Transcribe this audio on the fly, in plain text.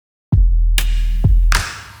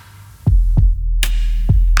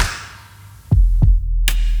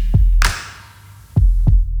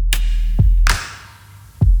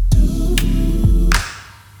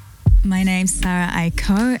name's Sarah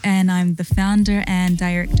Aiko, and I'm the founder and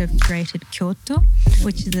director of Created Kyoto,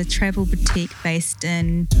 which is a travel boutique based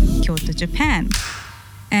in Kyoto, Japan.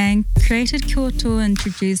 And Created Kyoto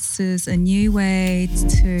introduces a new way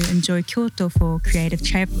to enjoy Kyoto for creative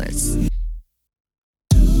travelers.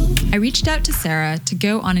 I reached out to Sarah to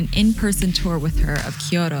go on an in-person tour with her of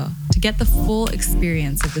Kyoto to get the full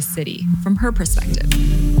experience of the city from her perspective.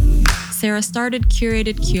 Sarah started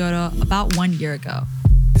Curated Kyoto about 1 year ago,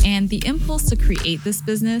 and the impulse to create this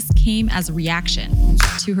business came as a reaction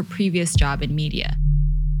to her previous job in media.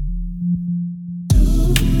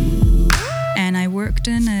 And I worked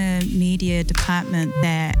in a media department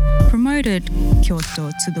that promoted Kyoto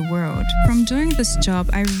to the world. From doing this job,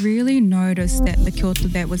 I really noticed that the Kyoto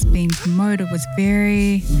that was being promoted was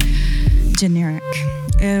very generic.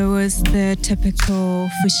 It was the typical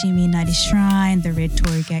Fushimi Inari Shrine, the Red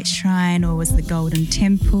Torii Gate Shrine, or was the Golden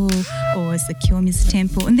Temple, or was the Kiyomizu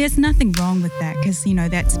Temple. And there's nothing wrong with that because,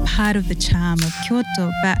 that's part of the charm of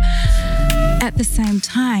Kyoto. But at the same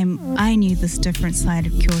time, I knew this different side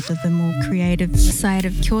of Kyoto, the more creative side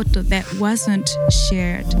of Kyoto that wasn't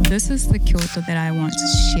shared. This is the Kyoto that I want to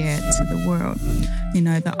share to the world.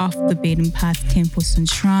 The off-the-beaten-path temples and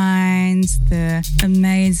shrines, the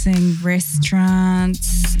amazing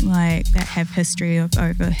restaurants that have history of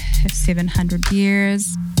over 700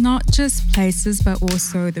 years. Not just places, but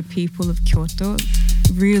also the people of Kyoto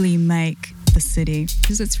really make the city,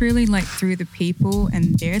 because it's really through the people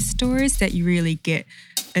and their stories that you really get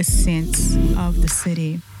a sense of the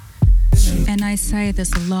city. And I say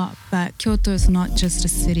this a lot, but Kyoto is not just a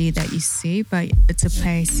city that you see, but it's a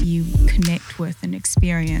place you connect with and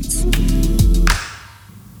experience.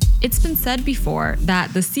 It's been said before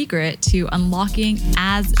that the secret to unlocking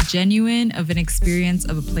as genuine of an experience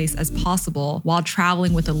of a place as possible while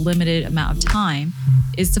traveling with a limited amount of time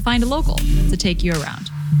is to find a local to take you around.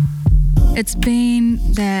 It's been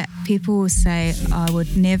that people will say, would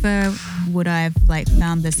I have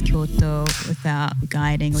found this Kyoto without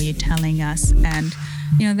guiding or you telling us. And,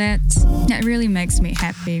 that really makes me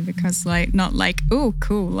happy because not oh,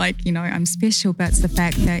 cool, I'm special, but it's the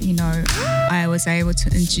fact that, I was able to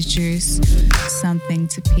introduce something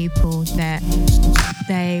to people that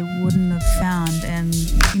they wouldn't have found. And,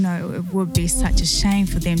 it would be such a shame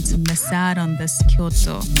for them to miss out on this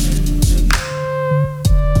Kyoto.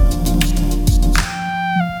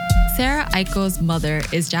 Sarah Aiko's mother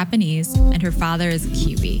is Japanese and her father is a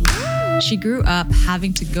Kiwi. She grew up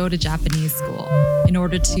having to go to Japanese school in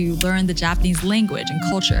order to learn the Japanese language and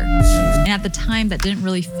culture. And at the time, that didn't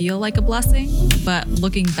really feel like a blessing, but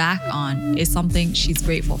looking back on is something she's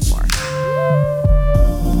grateful for.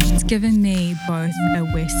 It's given me both a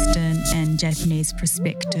Western and Japanese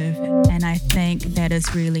perspective, and I think that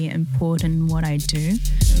is really important in what I do,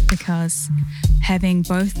 because having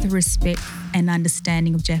both the respect and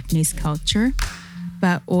understanding of Japanese culture,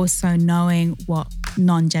 but also knowing what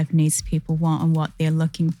non-Japanese people want and what they're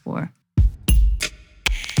looking for.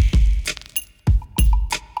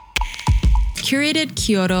 Curated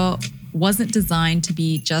Kyoto wasn't designed to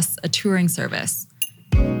be just a touring service.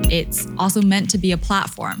 It's also meant to be a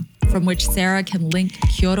platform from which Sarah can link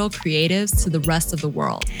Kyoto creatives to the rest of the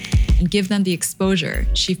world and give them the exposure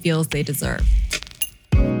she feels they deserve.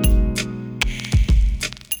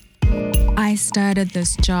 I started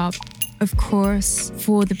this job, of course,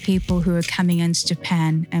 for the people who are coming into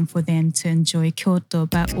Japan and for them to enjoy Kyoto,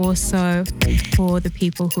 but also for the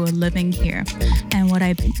people who are living here. And what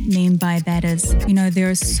I mean by that is, there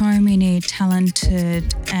are so many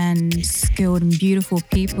talented and skilled and beautiful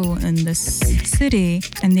people in this city,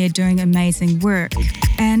 and they're doing amazing work.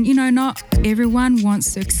 And, not everyone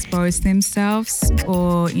wants to expose themselves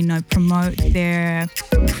or, promote their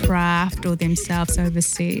craft or themselves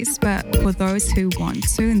overseas. But for those who want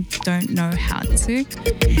to and don't know how to,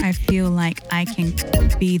 I feel like I can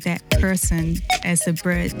be that person as a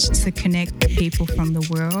bridge to connect people from the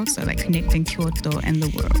world, so connecting Kyoto and the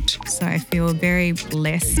world. So I feel very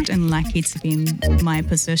blessed and lucky to be in my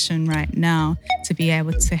position right now, to be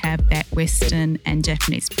able to have that Western and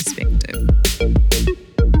Japanese perspective.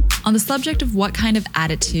 On the subject of what kind of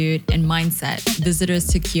attitude and mindset visitors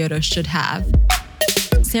to Kyoto should have,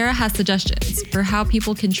 Sarah has suggestions for how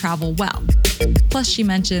people can travel well. Plus, she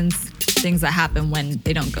mentions things that happen when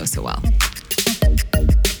they don't go so well.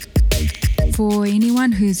 For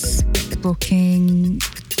anyone who's booking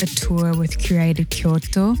a tour with Curated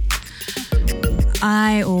Kyoto,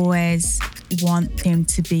 I always want them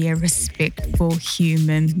to be a respectful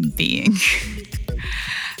human being.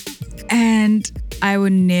 And I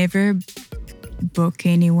would never book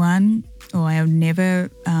anyone, or I would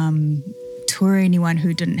never for anyone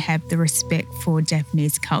who didn't have the respect for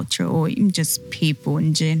Japanese culture or even just people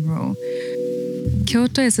in general.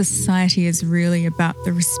 Kyoto as a society is really about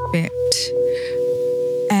the respect.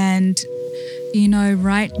 And,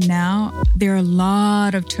 right now, there are a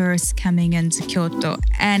lot of tourists coming into Kyoto,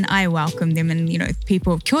 and I welcome them, and,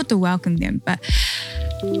 people of Kyoto welcome them. But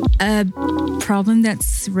a problem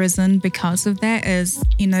that's risen because of that is,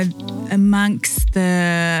 amongst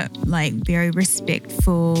the very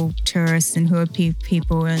respectful tourists and who are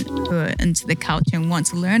people who are into the culture and want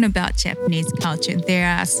to learn about Japanese culture, there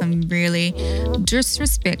are some really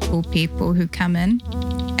disrespectful people who come in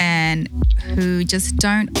and who just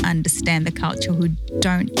don't understand the culture, who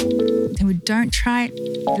don't try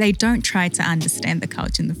to understand the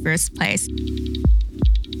culture in the first place.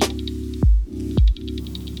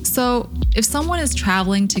 So, if someone is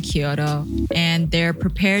traveling to Kyoto and they're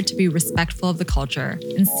prepared to be respectful of the culture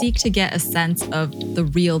and seek to get a sense of the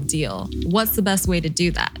real deal, what's the best way to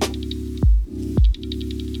do that?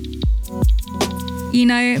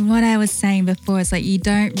 What I was saying before is you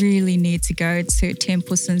don't really need to go to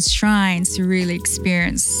temples and shrines to really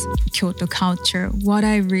experience Kyoto culture. What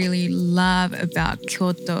I really love about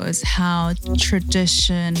Kyoto is how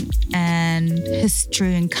tradition and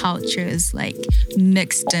history and culture is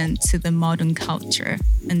mixed into the modern culture,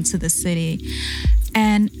 into the city.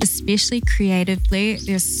 And especially creatively,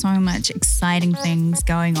 there's so much exciting things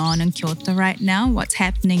going on in Kyoto right now. What's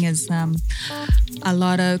happening is a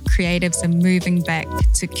lot of creatives are moving back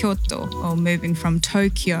to Kyoto or moving from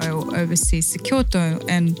Tokyo or overseas to Kyoto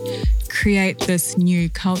and create this new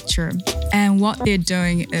culture. And what they're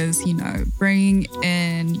doing is, bringing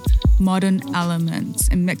in modern elements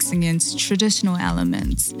and mixing in traditional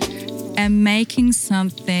elements and making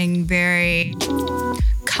something very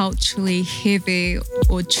culturally heavy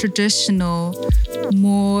or traditional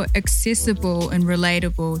more accessible and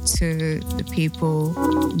relatable to the people,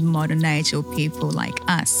 modern age, or people like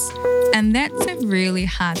us. And that's a really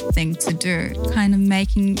hard thing to do, kind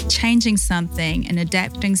of changing something and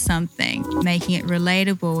adapting something, making it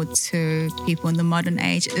relatable to people in the modern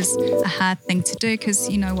age is a hard thing to do because,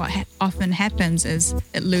 what often happens is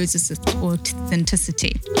it loses its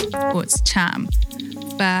authenticity or its charm.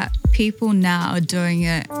 But people now are doing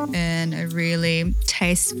it in a really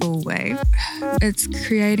tasteful way. It's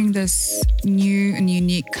creating this new and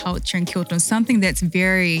unique culture in Kyoto, something that's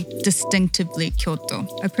very distinctively Kyoto.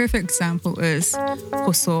 A perfect example is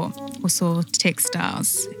Hoso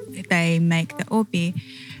Textiles. They make the obi.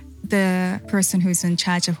 The person who's in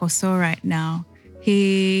charge of Hoso right now,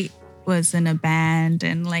 he was in a band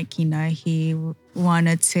and he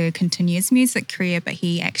wanted to continue his music career, but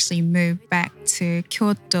he actually moved back to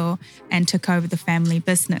Kyoto and took over the family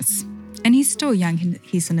business. And he's still young,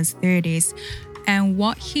 he's in his 30s. And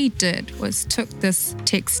what he did was took this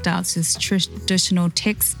traditional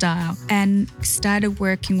textile, and started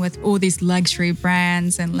working with all these luxury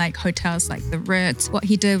brands and hotels like the Ritz. What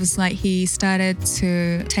he did was he started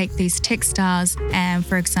to take these textiles and,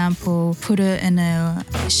 for example, put it in a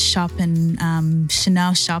shop in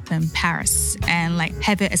Chanel shop in Paris and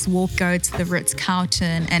have it as go to the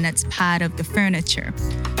Ritz-Carlton, and it's part of the furniture.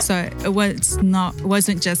 So it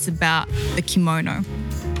wasn't just about the kimono.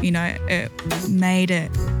 It made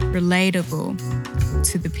it relatable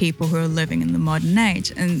to the people who are living in the modern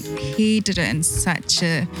age. And he did it in such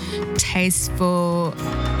a tasteful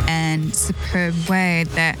and superb way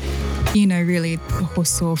that, really the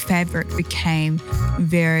Hoso fabric became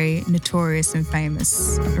very notorious and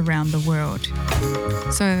famous around the world.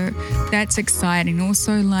 So that's exciting.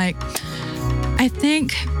 Also, I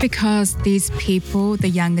think because these people, the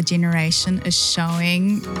younger generation, is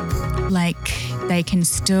showing they can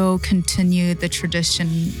still continue the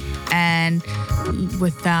tradition and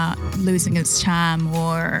without losing its charm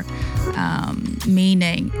or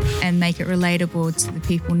meaning, and make it relatable to the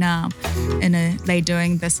people now. They're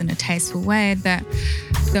doing this in a tasteful way that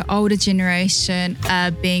the older generation are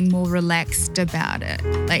being more relaxed about it.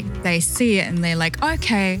 They see it and they're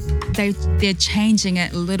okay, they're changing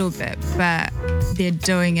it a little bit, but they're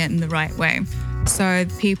doing it in the right way. So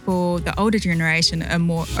the older generation are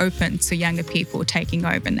more open to younger people taking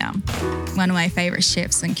over now. One of my favorite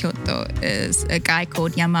chefs in Kyoto is a guy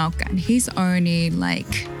called Yamaoka, and he's only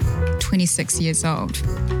 26 years old.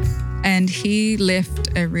 And he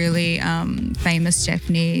left a really famous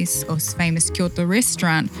Japanese or famous Kyoto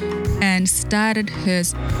restaurant and started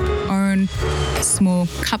his own small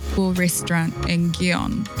couple restaurant in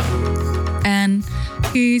Gion. And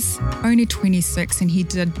he's only 26 and he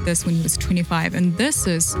did this when he was 25. And this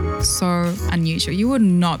is so unusual. You would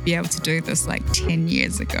not be able to do this 10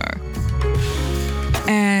 years ago.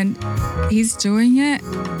 And he's doing it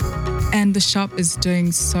and the shop is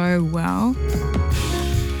doing so well.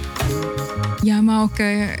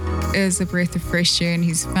 Yamaoka is a breath of fresh air and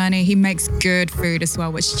he's funny. He makes good food as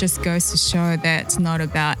well, which just goes to show that it's not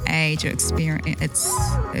about age or experience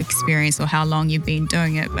or how long you've been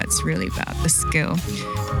doing it, but it's really about the skill.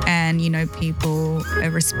 And, people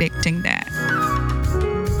are respecting that.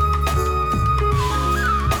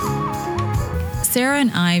 Sarah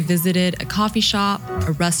and I visited a coffee shop,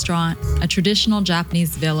 a restaurant, a traditional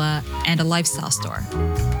Japanese villa, and a lifestyle store.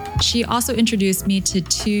 She also introduced me to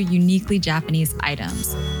 2 uniquely Japanese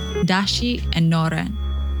items, dashi and noren.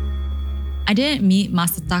 I didn't meet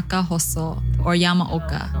Masataka Hosso or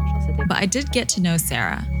Yamaoka, but I did get to know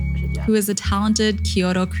Sarah, who is a talented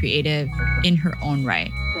Kyoto creative in her own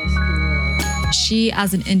right. She,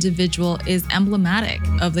 as an individual, is emblematic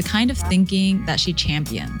of the kind of thinking that she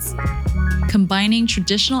champions, combining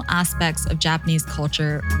traditional aspects of Japanese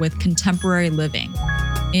culture with contemporary living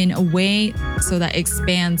in a way so that it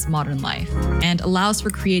expands modern life and allows for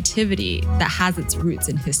creativity that has its roots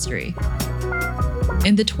in history.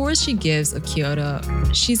 In the tours she gives of Kyoto,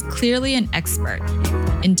 she's clearly an expert,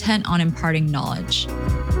 intent on imparting knowledge.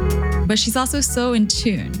 But she's also so in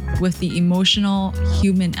tune with the emotional,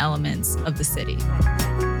 human elements of the city.